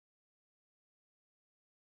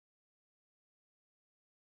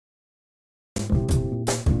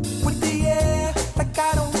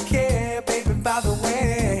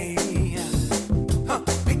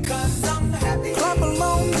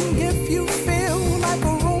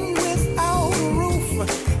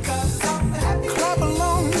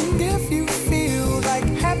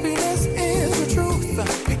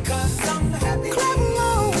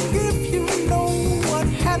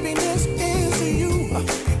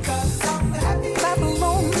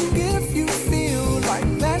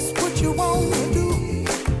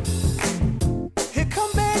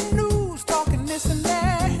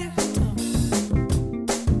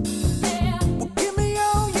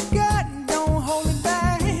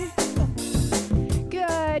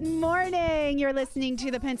You're listening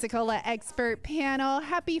to the Pensacola Expert Panel.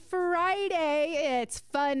 Happy Friday. It's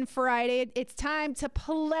Fun Friday. It's time to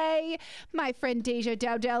play. My friend Deja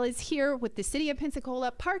Dowdell is here with the City of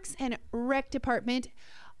Pensacola Parks and Rec Department,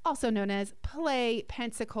 also known as Play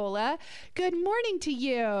Pensacola. Good morning to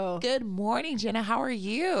you. Good morning, Jenna. How are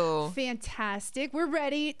you? Fantastic. We're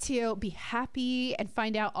ready to be happy and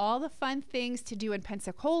find out all the fun things to do in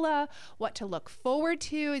Pensacola, what to look forward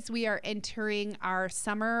to as we are entering our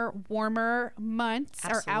summer warmer months,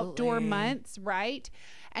 Absolutely. our outdoor months, right?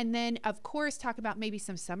 And then, of course, talk about maybe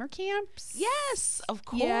some summer camps. Yes, of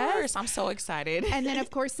course. Yes. I'm so excited. And then, of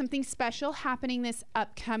course, something special happening this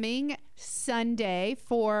upcoming Sunday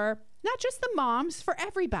for not just the moms, for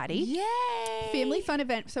everybody. Yay! Family fun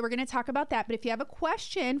event. So we're going to talk about that. But if you have a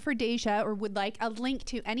question for Deja or would like a link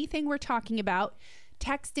to anything we're talking about,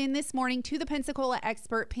 text in this morning to the Pensacola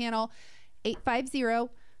Expert Panel,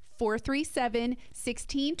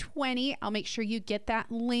 850-437-1620. I'll make sure you get that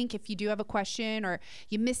link. If you do have a question or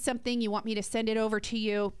you missed something, you want me to send it over to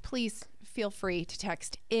you, please feel free to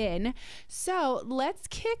text in. So let's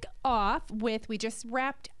kick off with, we just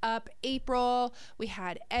wrapped up April. We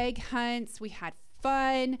had egg hunts. We had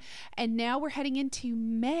fun. And now we're heading into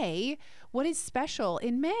May. What is special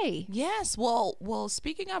in May? Yes. Well,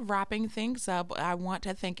 speaking of wrapping things up, I want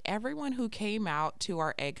to thank everyone who came out to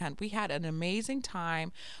our egg hunt. We had an amazing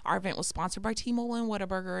time. Our event was sponsored by T-Mobile and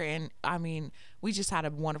Whataburger, and I mean, we just had a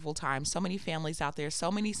wonderful time. So many families out there,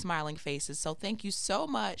 so many smiling faces. So thank you so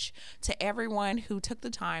much to everyone who took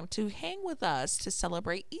the time to hang with us to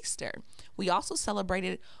celebrate Easter. We also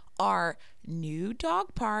celebrated our new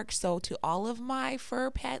dog park. So to all of my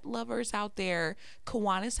fur pet lovers out there,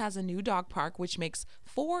 Kiwanis has a new dog park, which makes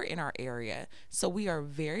 4 in our area. So we are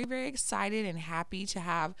very, very excited and happy to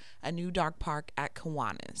have a new dog park at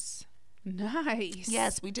Kiwanis. Nice.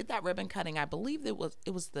 Yes, we did that ribbon cutting. I believe it was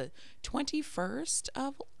the 21st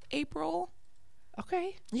of April.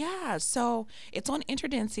 Okay. Yeah, so it's on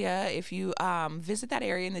Interdencia. If you visit that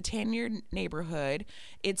area in the Tanier neighborhood,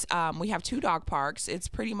 it's we have 2 dog parks. It's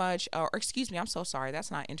pretty much, or excuse me, I'm so sorry,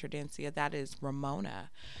 that's not Interdencia. That is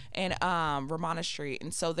Ramona and Ramona Street.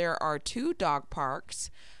 And so there are 2 dog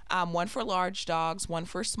parks. One for large dogs, one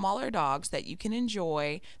for smaller dogs that you can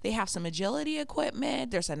enjoy. They have some agility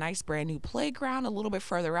equipment. There's a nice brand new playground a little bit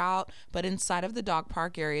further out, but inside of the dog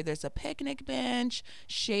park area, there's a picnic bench,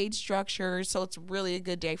 shade structures. So it's really a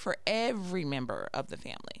good day for every member of the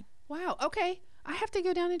family. Wow. Okay. I have to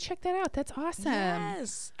go down and check that out. That's awesome.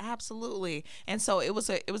 Yes, absolutely. And so it was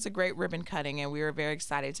a great ribbon cutting, and we were very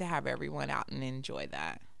excited to have everyone out and enjoy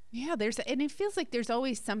that. Yeah, and it feels like there's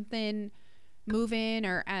always something moving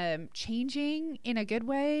or changing in a good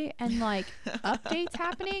way, and like updates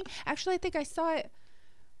happening. Actually, I think I saw it.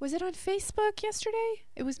 Was it on Facebook yesterday?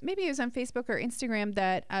 Maybe it was on Facebook or Instagram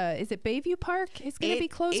that is it Bayview Park is going to be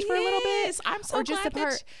closed for a little bit? I'm so or just glad a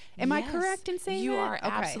part. Am I correct in saying you that? are Okay.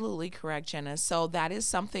 absolutely correct, Jenna. So that is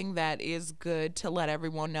something that is good to let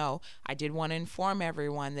everyone know. I did want to inform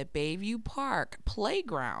everyone that Bayview Park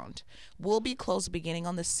Playground will be closed beginning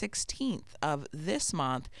on the 16th of this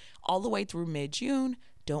month, all the way through mid-June.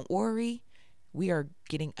 Don't worry. We are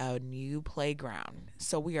getting a new playground.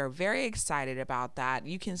 So we are very excited about that.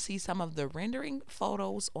 You can see some of the rendering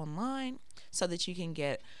photos online so that you can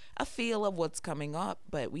get a feel of what's coming up.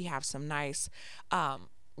 But we have some nice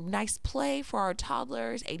play for our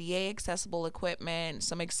toddlers, ADA accessible equipment,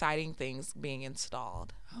 some exciting things being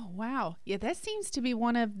installed. Oh, wow. Yeah, that seems to be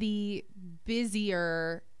one of the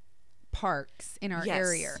busier parks in our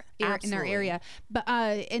area. But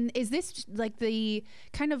and is this like the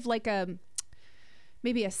kind of like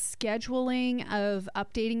maybe a scheduling of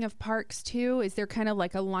updating of parks too? Is there kind of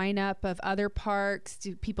like a lineup of other parks?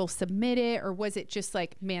 Do people submit it, or was it just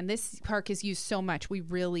like, man, this park is used so much, we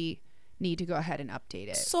really need to go ahead and update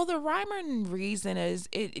it? So the rhyme and reason is,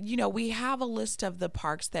 we have a list of the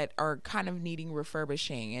parks that are kind of needing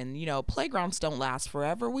refurbishing, and, playgrounds don't last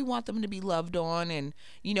forever. We want them to be loved on and,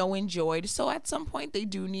 enjoyed. So at some point they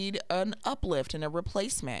do need an uplift and a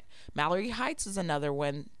replacement. Mallory Heights is another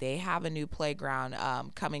one. They have a new playground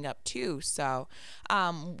coming up too. So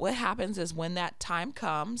what happens is when that time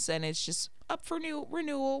comes and it's just up for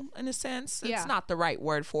renewal in a sense. It's not the right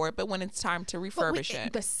word for it, but when it's time to refurbish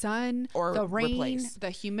it. The sun, or the rain, replace. the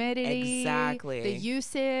humidity, exactly, the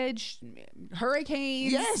usage,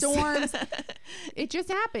 hurricanes, storms. It just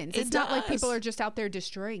happens. It's not like people are just out there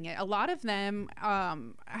destroying it. A lot of them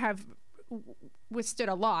have withstood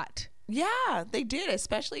a lot Yeah, they did.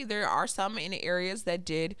 Especially there are some in areas that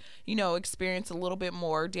did, experience a little bit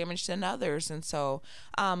more damage than others. And so,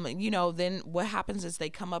 then what happens is they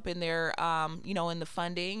come up in their, in the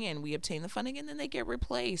funding, and we obtain the funding, and then they get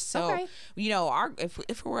replaced. So, Okay. if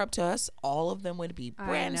it were up to us, all of them would be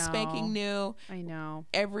brand spanking new. I know.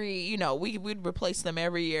 We'd replace them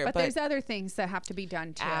every year. But there's other things that have to be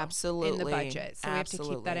done too. Absolutely. In the budget. So we have to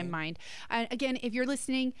keep that in mind. Again, if you're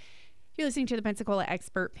listening to the Pensacola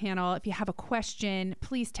Expert Panel. If you have a question,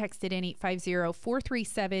 please text it in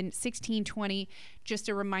 850-437-1620. Just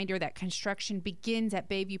a reminder that construction begins at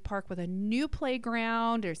Bayview Park with a new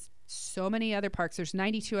playground. There's so many other parks. There's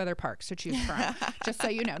 92 other parks to choose from. Just so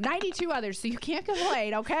you know, 92 others. So you can't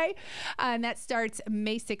complain, okay? And that starts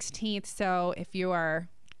May 16th. So if you are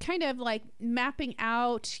kind of like mapping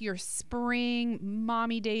out your spring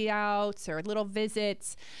mommy day outs or little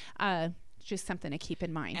visits, just something to keep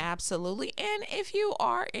in mind. Absolutely. And if you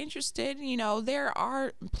are interested, there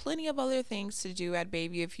are plenty of other things to do at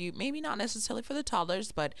Bayview. If you, maybe not necessarily for the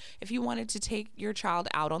toddlers, but if you wanted to take your child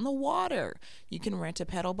out on the water, you can rent a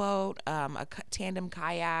pedal boat, a tandem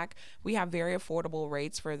kayak. We have very affordable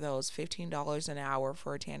rates for those, $15 an hour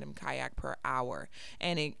for a tandem kayak per hour.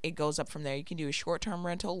 And it goes up from there. You can do a short-term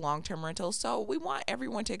rental, long-term rental. So we want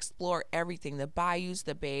everyone to explore everything, the bayous,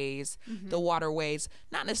 the bays, the waterways,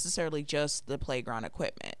 not necessarily just the playground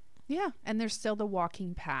equipment. Yeah, and there's still the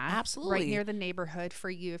walking path. Absolutely. Right near the neighborhood for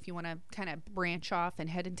you if you want to kind of branch off and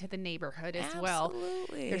head into the neighborhood as well.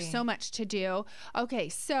 Absolutely. There's so much to do. Okay,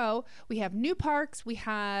 so we have new parks. We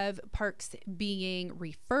have parks being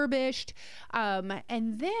refurbished. And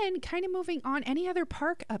then kind of moving on, any other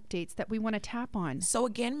park updates that we want to tap on? So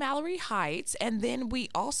again, Mallory Heights. And then we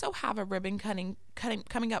also have a ribbon cutting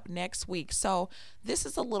coming up next week. So this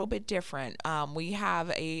is a little bit different. We have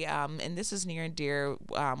and this is near and dear,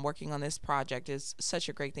 working on this project is such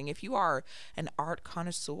a great thing. If you are an art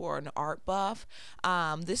connoisseur or an art buff,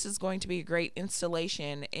 this is going to be a great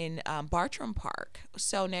installation in Bartram Park.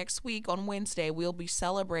 So next week on Wednesday, we'll be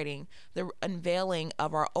celebrating the unveiling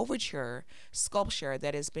of our Overture sculpture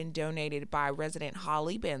that has been donated by resident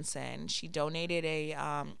Holly Benson. She donated a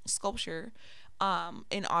sculpture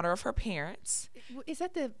in honor of her parents. Is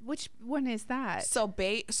that which one is that? So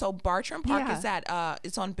Bartram Park is at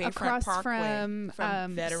it's on Bayfront Across Parkway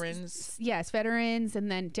from Veterans. Yes, Veterans,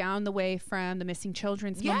 and then down the way from the Missing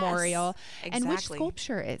Children's Memorial. Exactly. And which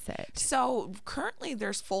sculpture is it? So currently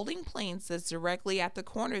there's folding planes that's directly at the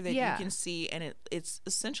corner that you can see, and it's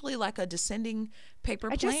essentially like a descending paper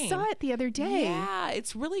plane. I just saw it the other day. Yeah,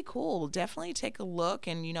 it's really cool. Definitely take a look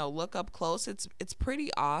and look up close. It's pretty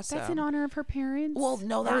awesome. That's in honor of her parents? Well,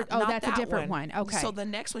 no, that's a different one. Okay. So the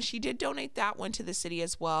next one, she did donate that one to the city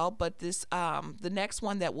as well, but this the next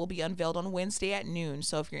one that will be unveiled on Wednesday at noon.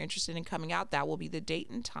 So if you're interested in coming out, that will be the date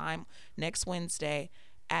and time next Wednesday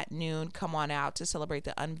at noon. Come on out to celebrate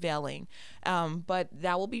the unveiling. But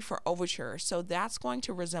that will be for Overture. So that's going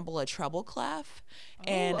to resemble a treble clef.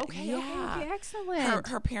 Okay, excellent.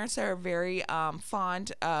 Her parents are very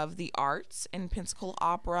fond of the arts and Pensacola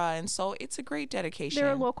Opera, and so it's a great dedication.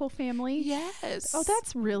 They're a local family? Yes. Oh,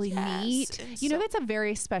 that's really neat. And that's a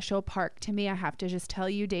very special park to me. I have to just tell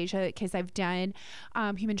you, Deja, because I've done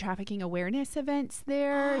human trafficking awareness events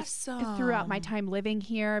there throughout my time living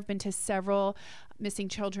here. I've been to several Missing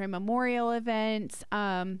Children Memorial events,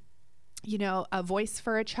 a Voice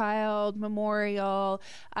for a Child memorial,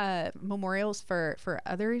 memorials for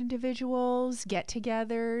other individuals,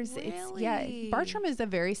 get-togethers. Really? Bartram is a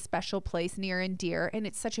very special place, near and dear, and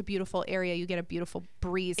it's such a beautiful area. You get a beautiful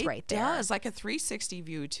breeze right there. It does, like a 360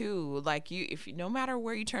 view too. Like no matter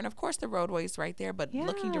where you turn, of course the roadway's right there, but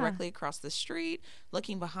looking directly across the street,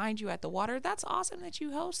 looking behind you at the water. That's awesome that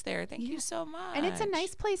you host there. Thank you so much. And it's a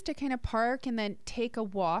nice place to kind of park and then take a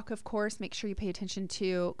walk. Of course, make sure you pay attention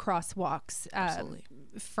to crosswalks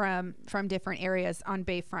from different areas on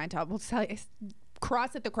Bayfront. I will tell you,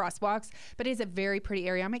 cross at the crosswalks, but it is a very pretty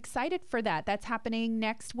area. I'm excited for that. That's happening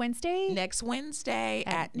next Wednesday? Next Wednesday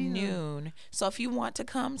at noon. So if you want to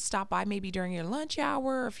come, stop by maybe during your lunch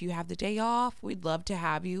hour. If you have the day off, we'd love to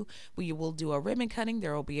have you. We will do a ribbon cutting.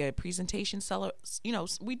 There will be a presentation.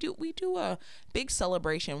 We do a big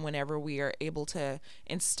celebration whenever we are able to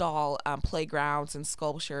install playgrounds and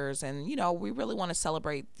sculptures. And, we really want to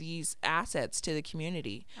celebrate these assets to the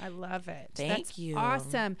community. I love it. Thank you.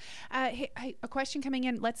 Awesome. A question question coming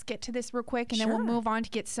in. Let's get to this real quick, and then we'll move on to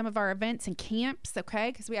get some of our events and camps,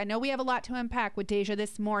 okay? Because I know we have a lot to unpack with Deja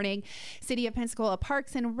this morning. City of Pensacola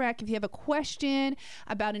Parks and Rec. If you have a question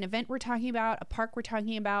about an event we're talking about, a park we're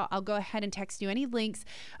talking about, I'll go ahead and text you any links.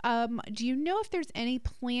 Do you know if there's any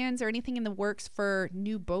plans or anything in the works for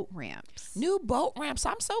new boat ramps? New boat ramps.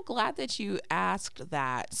 I'm so glad that you asked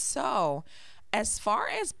that. So, as far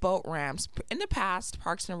as boat ramps, in the past,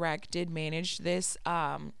 Parks and Rec did manage this,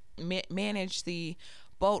 manage the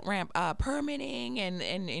boat ramp permitting and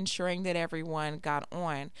ensuring that everyone got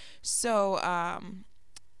on. So,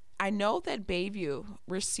 I know that Bayview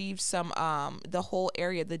received some, the whole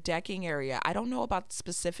area, the decking area. I don't know about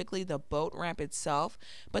specifically the boat ramp itself,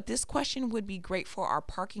 but this question would be great for our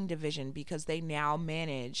parking division because they now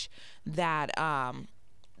manage that,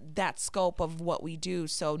 that scope of what we do.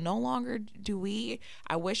 So no longer do we.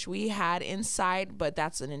 I wish we had insight, but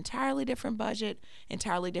that's an entirely different budget,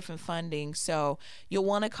 entirely different funding. So you'll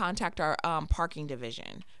want to contact our parking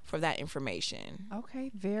division for that information. Okay,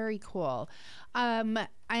 very cool.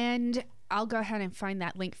 And I'll go ahead and find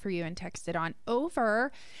that link for you and text it on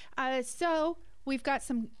over. So we've got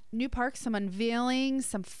some new parks, some unveiling,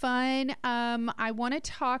 some fun. I want to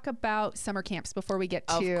talk about summer camps before we get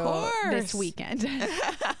to this weekend.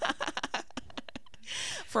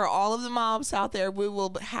 For all of the moms out there, we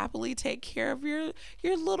will happily take care of your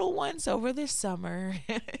little ones over this summer.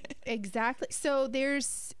 Exactly. So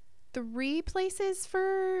there's 3 places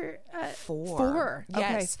for 4.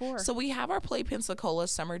 Yes. Okay, 4. So we have our Play Pensacola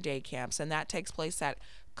summer day camps, and that takes place at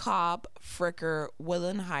Cobb, Fricker,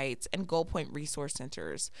 Woodland Heights, and Gold Point Resource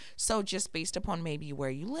Centers. So just based upon maybe where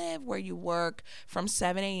you live, where you work, from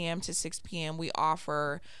 7 a.m. to 6 p.m., we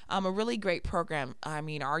offer a really great program. I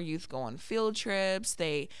mean, our youth go on field trips,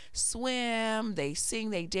 they swim, they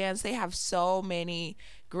sing, they dance. They have so many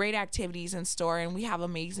great activities in store, and we have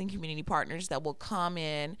amazing community partners that will come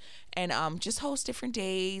in and just host different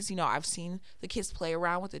days. You know, I've seen the kids play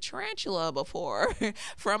around with a tarantula before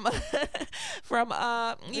from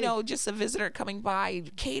you know, just a visitor coming by,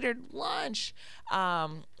 catered lunch,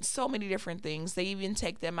 so many different things. They even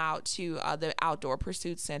take them out to the Outdoor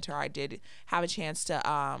Pursuit Center. I did have a chance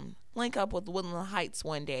to link up with Woodland Heights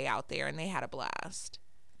one day out there, and they had a blast.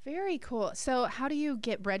 Very cool. So how do you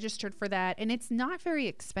get registered for that? And it's not very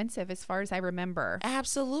expensive as far as I remember.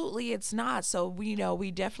 Absolutely, it's not. So we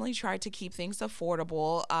definitely try to keep things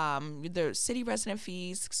affordable. The city resident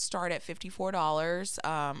fees start at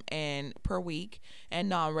 $54 and per week, and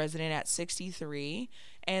non-resident at $63.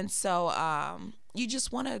 And so you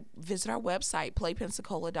just want to visit our website,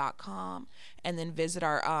 playpensacola.com, and then visit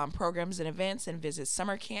our programs and events and visit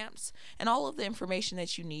summer camps. And all of the information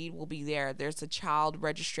that you need will be there. There's a child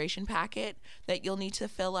registration packet that you'll need to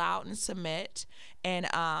fill out and submit. And,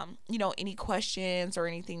 you know, any questions or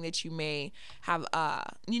anything that you may have,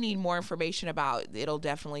 you need more information about, it'll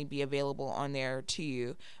definitely be available on there to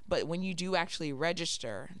you. But when you do actually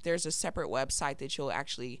register, there's a separate website that you'll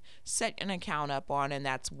actually set an account up on, and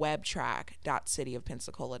that's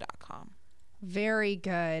webtrack.cityofpensacola.com. Very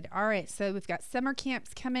good. All right. So we've got summer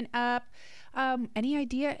camps coming up. Any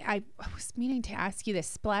idea? I was meaning to ask you the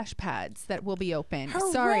splash pads that will be open.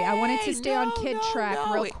 Hooray! Sorry, I wanted to stay on kid track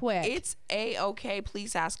real quick. It's A-okay.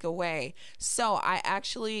 Please ask away. So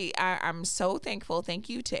I'm so thankful. Thank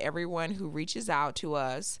you to everyone who reaches out to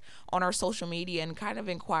us on our social media and kind of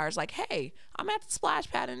inquires like, hey, I'm at the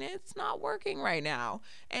splash pad and it's not working right now.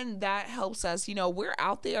 And that helps us. You know, we're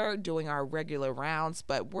out there doing our regular rounds,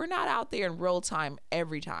 but we're not out there in real time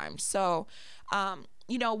every time. So,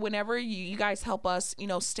 you know, whenever you guys help us, you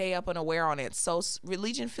know, stay up and aware on it. So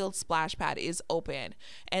Legion Field Splash Pad is open,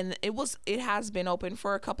 and it has been open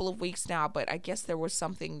for a couple of weeks now, but I guess there was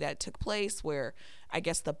something that took place where I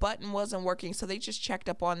guess the button wasn't working. So they just checked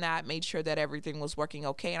up on that, made sure that everything was working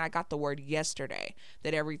okay. And I got the word yesterday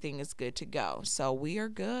that everything is good to go. So we are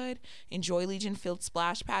good. Enjoy Legion Field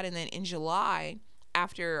Splash Pad. And then in July,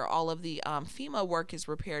 after all of the FEMA work is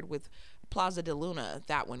repaired with Plaza de Luna,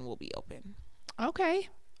 that one will be open. Okay.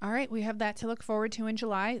 All right. We have that to look forward to in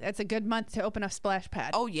July. That's a good month to open a splash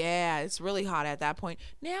pad. Oh, yeah. It's really hot at that point.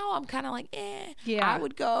 Now I'm kind of like, Yeah. I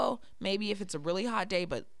would go maybe if it's a really hot day,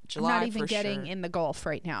 but July I'm not even for getting sure. in the Gulf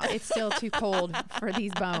right now. It's still too cold for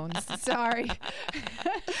these bones. Sorry.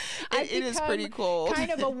 It is pretty cold.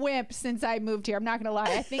 Kind of a wimp since I moved here. I'm not going to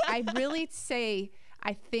lie. I think I really say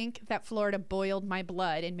I think that Florida boiled my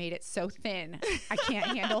blood and made it so thin. I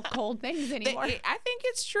can't handle cold things anymore. I think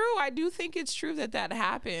it's true. I do think it's true that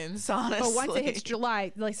happens, honestly. But once it hits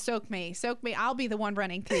July, like soak me. I'll be the one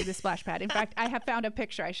running through the splash pad. In fact, I have found a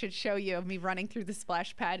picture I should show you of me running through the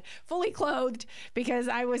splash pad fully clothed because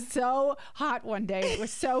I was so hot one day. It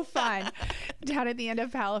was so fun down at the end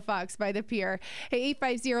of Halifax by the pier. Hey,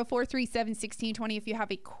 850-437-1620 if you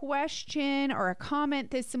have a question or a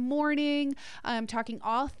comment this morning. Talking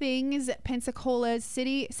all things Pensacola's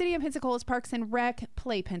City of Pensacola's Parks and Rec,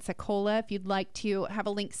 Play Pensacola. If you'd like to have a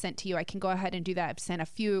link sent to you, I can go ahead and do that. I've sent a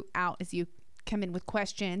few out as you come in with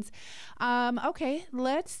questions. Okay,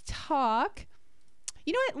 let's talk.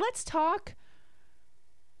 You know what? Let's talk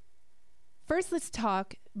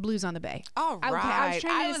Blues on the Bay. All right. Okay, I was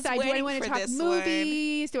trying to decide, do I want to talk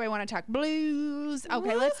movies? Do I want to talk blues? Okay,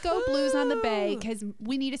 Woo-hoo! Let's go Blues on the Bay because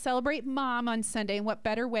we need to celebrate Mom on Sunday. And what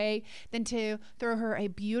better way than to throw her a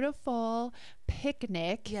beautiful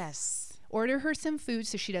picnic? Yes. Order her some food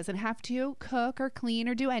so she doesn't have to cook or clean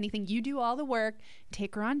or do anything. You do all the work.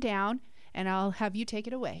 Take her on down, and I'll have you take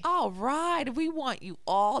it away. All right. We want you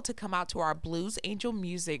all to come out to our Blues Angel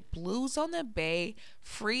Music Blues on the Bay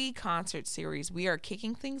free concert series. We are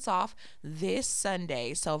kicking things off this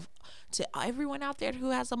Sunday. So to everyone out there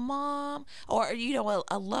who has a mom or, you know,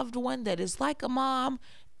 a loved one that is like a mom,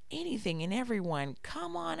 anything and everyone,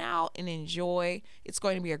 come on out and enjoy. It's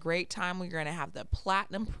going to be a great time. We're going to have the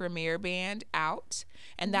Platinum Premier Band out,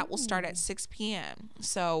 and that will start at 6 p.m.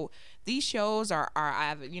 So these shows are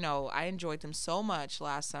I enjoyed them so much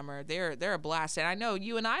last summer. They're a blast, and I know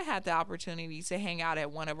you and I had the opportunity to hang out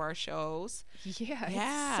at one of our shows. Yeah.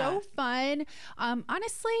 It's so fun.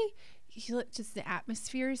 Honestly, just the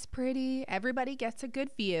atmosphere is pretty. Everybody gets a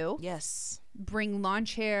good view. Yes. Bring lawn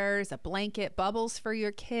chairs, a blanket, bubbles for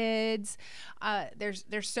your kids. There's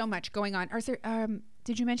so much going on.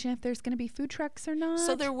 Did you mention if there's going to be food trucks or not?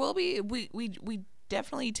 So there will be. We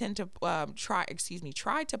definitely tend to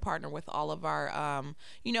try to partner with all of our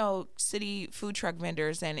city food truck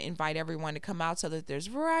vendors and invite everyone to come out so that there's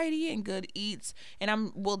variety and good eats. And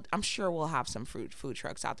I'm sure we'll have some food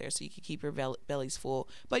trucks out there so you can keep your bellies full.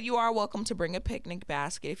 But you are welcome to bring a picnic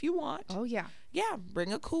basket if you want. Oh yeah. Yeah,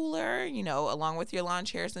 bring a cooler, along with your lawn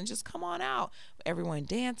chairs, and just come on out. Everyone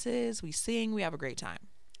dances, we sing, we have a great time.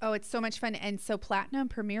 Oh, it's so much fun. And so Platinum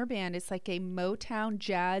Premier Band is like a Motown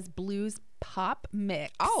jazz blues pop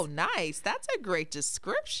mix. Oh, nice. That's a great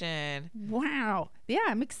description. Wow. Yeah,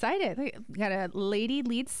 I'm excited. We got a lady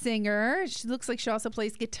lead singer. She looks like she also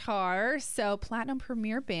plays guitar. So Platinum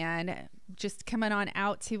Premier Band just coming on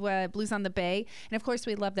out to Blues on the Bay. And of course,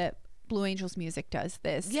 we love that Blue Angels Music does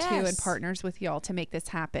this too and partners with y'all to make this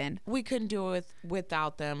happen. We couldn't do it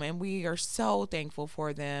without them, and we are so thankful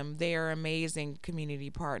for them. They are amazing community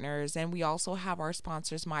partners, and we also have our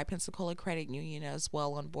sponsors, My Pensacola Credit Union, as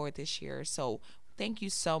well on board this year. So thank you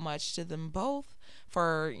so much to them both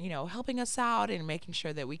for helping us out and making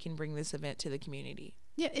sure that we can bring this event to the community.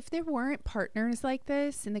 Yeah, if there weren't partners like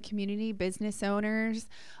this in the community, business owners,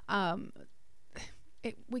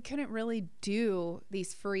 we couldn't really do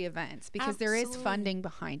these free events because there is funding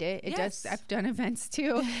behind it. I've done events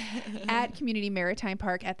too at Community Maritime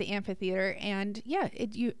Park at the amphitheater, and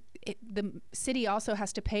the city also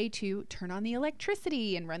has to pay to turn on the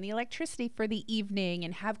electricity and run the electricity for the evening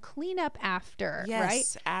and have cleanup after.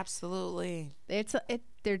 Yes, right? Absolutely.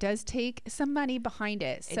 There does take some money behind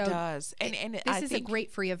it. So it does. And this is a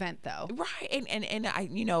great free event though. Right. And I,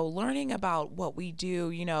 learning about what we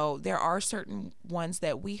do, there are certain ones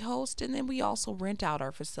that we host, and then we also rent out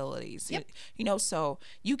our facilities. Yep. So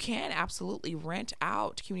you can absolutely rent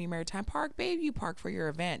out Community Maritime Park, Bayview Park for your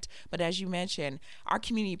event. But as you mentioned, our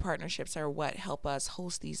community partnerships are what help us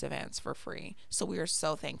host these events for free. So we are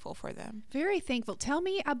so thankful for them. Very thankful. Tell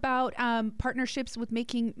me about partnerships with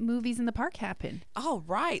making movies in the park happen. Oh,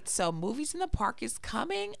 right. So Movies in the Park is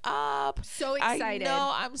coming up. So excited. I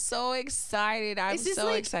know. I'm so excited. I'm so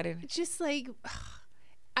excited. Just like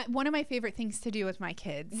one of my favorite things to do with my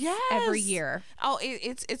kids. Yes. Every year. Oh,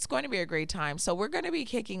 it's going to be a great time. So we're going to be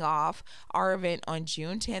kicking off our event on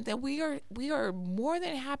June 10th, and we are more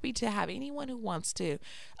than happy to have anyone who wants to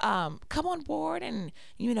come on board and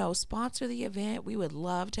sponsor the event. We would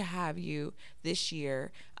love to have you this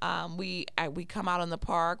year. We come out on the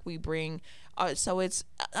park. We bring. So it's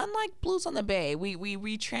unlike Blues on the Bay.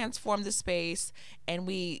 We transform the space and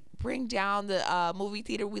we bring down the movie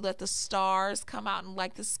theater. We let the stars come out and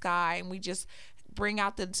like the sky, and we just bring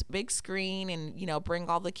out the big screen and bring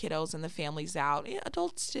all the kiddos and the families out. Yeah,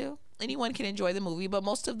 adults too. Anyone can enjoy the movie, but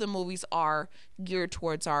most of the movies are geared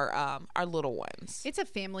towards our little ones. It's a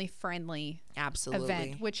family friendly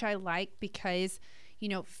event, which I like because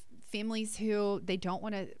families who they don't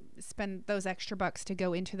want to spend those extra bucks to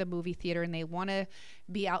go into the movie theater and they want to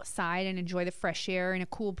be outside and enjoy the fresh air and a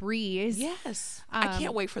cool breeze. Yes. I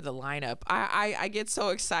can't wait for the lineup. I get so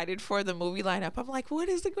excited for the movie lineup. I'm like, what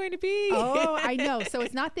is it going to be? Oh, I know. So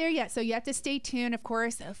it's not there yet. So you have to stay tuned. Of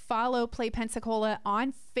course, follow Play Pensacola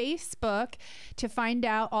on Facebook to find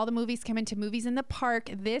out all the movies coming to Movies in the Park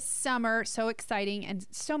this summer. So exciting and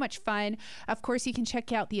so much fun. Of course, you can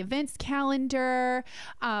check out the events calendar,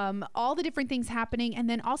 all the different things happening. And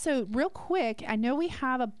then also real quick, I know we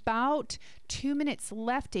have about 2 minutes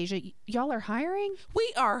left, Asia. Y'all are hiring?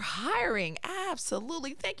 We are hiring.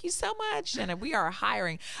 Absolutely. Thank you so much, Jenna. We are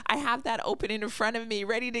hiring. I have that open in front of me,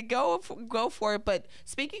 ready to go for it. But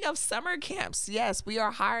speaking of summer camps, yes, we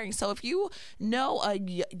are hiring. So if you know a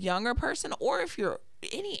younger person, or if you're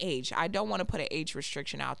any age, I don't want to put an age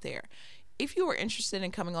restriction out there. If you are interested in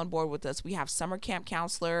coming on board with us, we have summer camp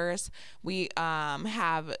counselors. We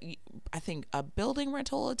have, I think, a building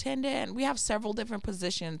rental attendant. We have several different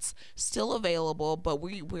positions still available, but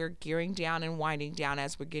we're gearing down and winding down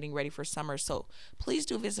as we're getting ready for summer. So please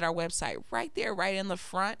do visit our website. Right there, right in the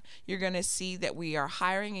front, you're going to see that we are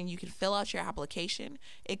hiring, and you can fill out your application.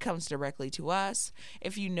 It comes directly to us.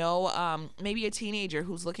 If you know maybe a teenager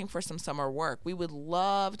who's looking for some summer work, we would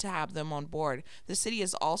love to have them on board. The city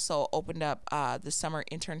has also opened up the summer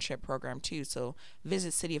internship program too, so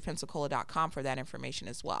visit cityofpensacola.com for that information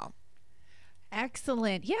as well.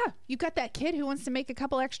 Excellent. Yeah, you got that kid who wants to make a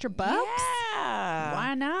couple extra bucks. Yeah,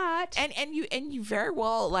 why not? And you very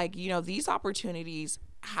well, like, these opportunities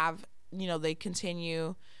have, they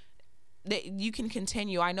continue. You can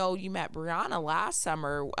continue. I know you met Brianna last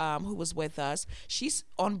summer, who was with us. She's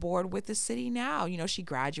on board with the city now. She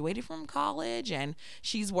graduated from college and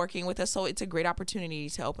she's working with us. So it's a great opportunity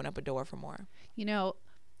to open up a door for more.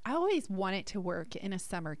 I always wanted to work in a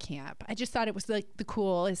summer camp. I just thought it was like the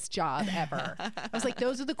coolest job ever. I was like,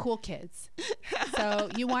 those are the cool kids. So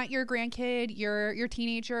you want your grandkid, your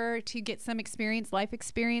teenager to get some experience, life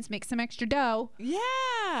experience, make some extra dough. Yeah.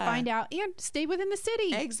 Find out and stay within the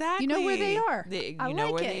city. Exactly. You know where they are. You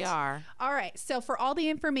know where they are. All right. So for all the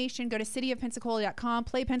information, go to cityofpensacola.com,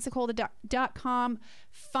 playpensacola.com.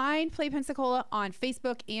 Find Play Pensacola on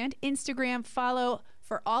Facebook and Instagram. Follow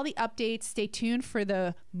for all the updates. Stay tuned for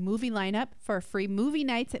the movie lineup for free movie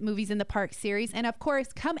nights at Movies in the Park series. And of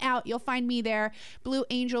course, come out. You'll find me there. Blue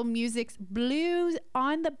Angel Music's Blues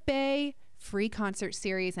on the Bay free concert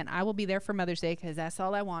series. And I will be there for Mother's Day because that's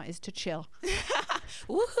all I want is to chill.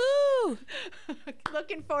 Woohoo!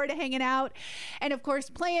 Looking forward to hanging out. And of course,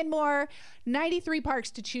 playing more. 93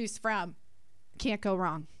 parks to choose from. Can't go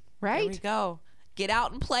wrong, right? There we go. Get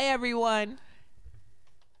out and play, everyone.